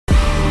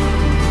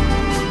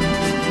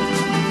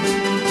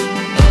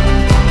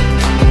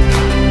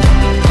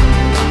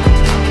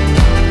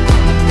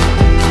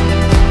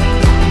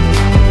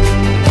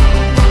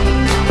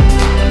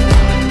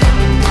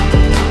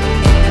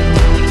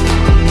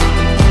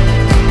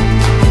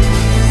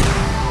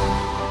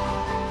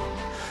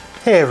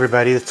Hey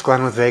everybody, it's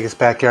Glenn with Vegas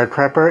Backyard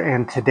Prepper,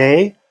 and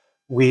today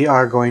we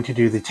are going to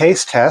do the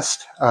taste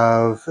test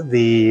of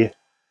the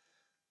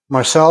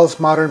Marcel's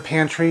Modern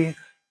Pantry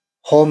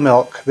whole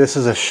milk. This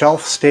is a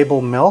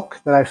shelf-stable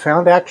milk that I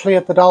found actually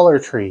at the Dollar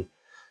Tree.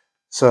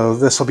 So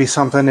this will be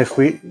something,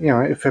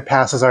 if it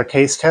passes our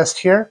taste test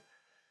here,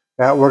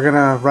 that we're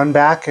gonna run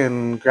back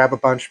and grab a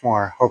bunch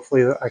more.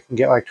 Hopefully I can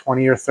get like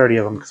 20 or 30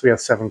 of them because we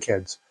have 7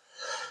 kids.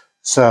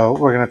 So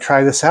we're going to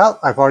try this out.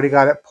 I've already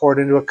got it poured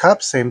into a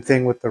cup. Same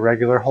thing with the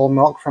regular whole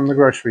milk from the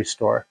grocery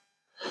store.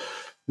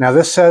 Now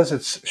this says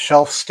it's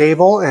shelf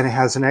stable and it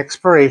has an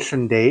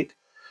expiration date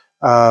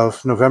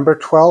of November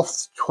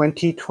 12th,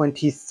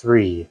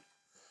 2023.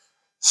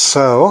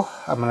 So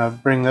I'm going to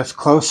bring this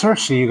closer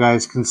so you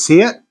guys can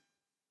see it.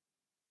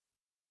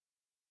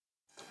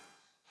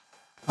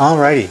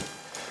 Alrighty.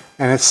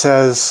 And it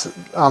says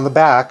on the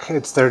back,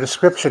 it's their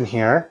description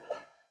here.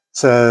 It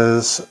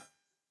says,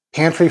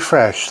 Pantry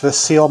Fresh. This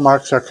seal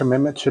marks our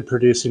commitment to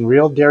producing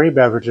real dairy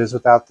beverages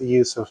without the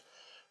use of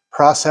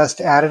processed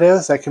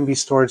additives that can be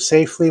stored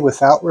safely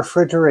without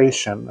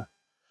refrigeration.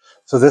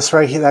 So this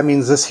right here, that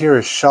means this here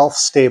is shelf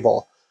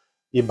stable.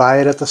 You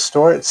buy it at the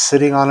store, it's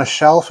sitting on a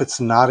shelf,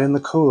 it's not in the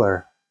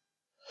cooler.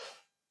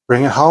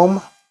 Bring it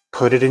home,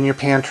 put it in your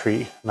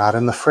pantry, not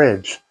in the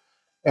fridge.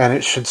 And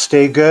it should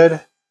stay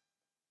good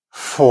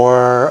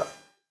for,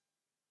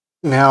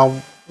 now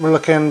we're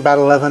looking about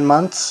 11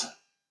 months.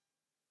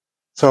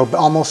 So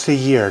almost a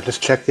year.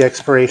 Just check the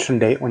expiration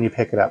date when you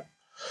pick it up.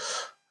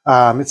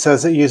 It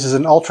says it uses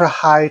an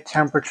ultra-high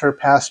temperature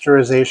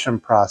pasteurization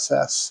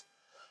process.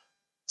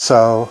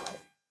 So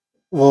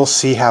we'll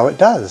see how it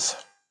does.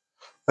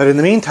 But in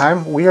the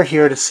meantime, we are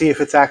here to see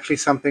if it's actually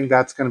something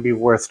that's going to be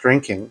worth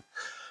drinking.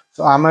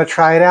 So I'm going to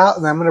try it out,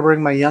 and I'm going to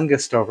bring my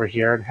youngest over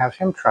here and have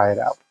him try it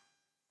out.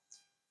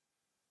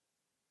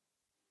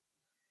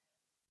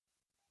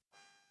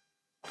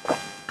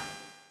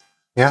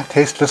 Yeah,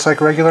 tastes just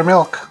like regular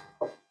milk.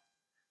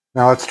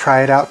 Now let's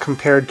try it out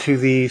compared to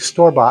the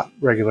store-bought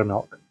regular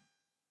milk.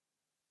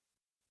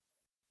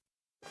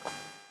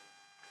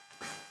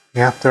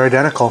 Yeah, they're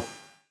identical.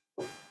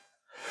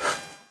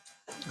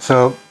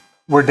 So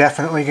we're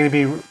definitely going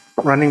to be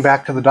running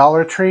back to the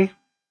Dollar Tree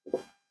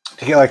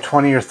to get like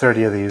 20 or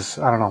 30 of these.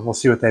 I don't know. We'll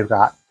see what they've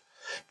got.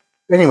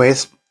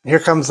 Anyways, here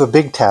comes the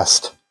big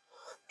test.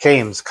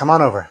 James, come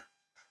on over.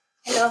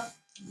 Hello.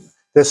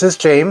 This is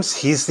James.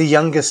 He's the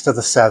youngest of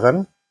the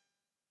 7.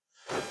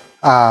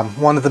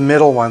 One of the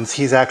middle ones,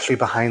 he's actually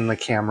behind the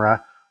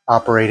camera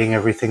operating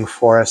everything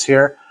for us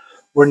here.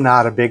 We're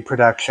not a big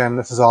production.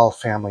 This is all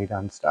family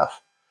done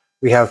stuff.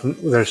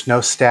 There's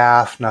no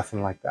staff,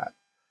 nothing like that.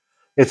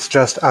 It's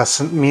just us,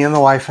 me and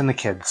the wife and the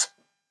kids.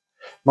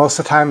 Most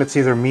of the time it's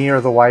either me or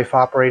the wife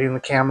operating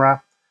the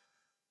camera.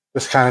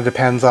 Just kind of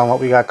depends on what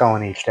we got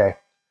going each day.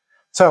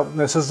 So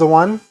this is the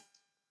one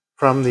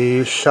from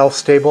the shelf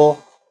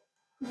stable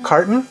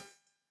carton.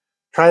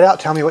 Try it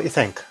out, tell me what you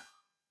think.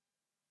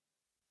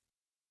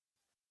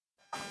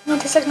 No,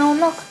 it tastes like normal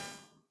milk.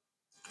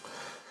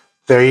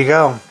 There you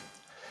go.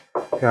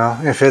 You know,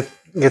 if it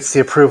gets the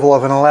approval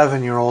of an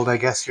 11-year-old, I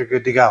guess you're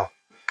good to go.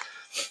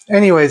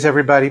 Anyways,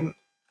 everybody,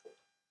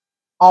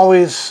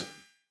 always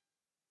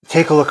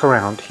take a look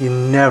around. You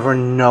never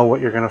know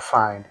what you're going to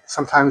find.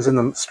 Sometimes in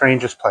the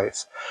strangest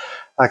place.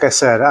 Like I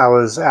said, I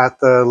was at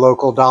the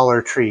local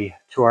Dollar Tree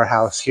to our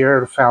house here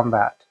and found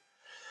that.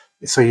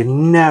 So you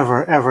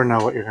never, ever know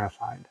what you're going to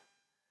find.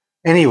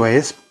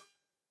 Anyways,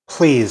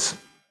 please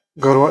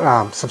go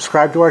to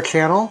subscribe to our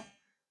channel.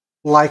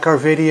 Like our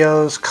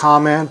videos,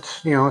 comment,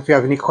 if you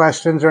have any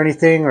questions or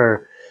anything,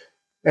 or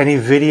any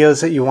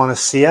videos that you want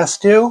to see us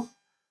do,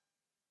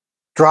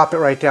 drop it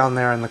right down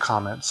there in the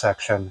comment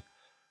section.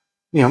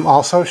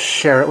 Also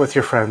share it with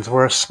your friends.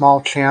 We're a small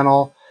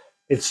channel.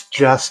 It's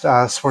just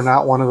us. We're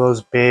not one of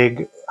those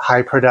big,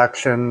 high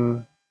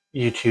production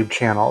YouTube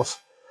channels.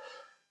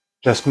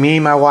 Just me,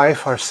 my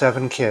wife, our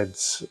 7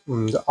 kids,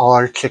 and all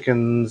our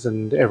chickens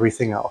and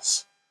everything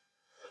else.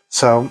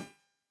 So,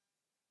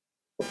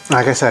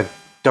 like I said,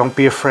 don't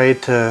be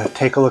afraid to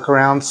take a look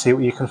around, see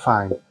what you can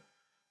find.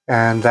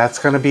 And that's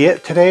going to be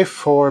it today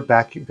for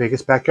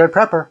Vegas Backyard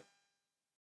Prepper.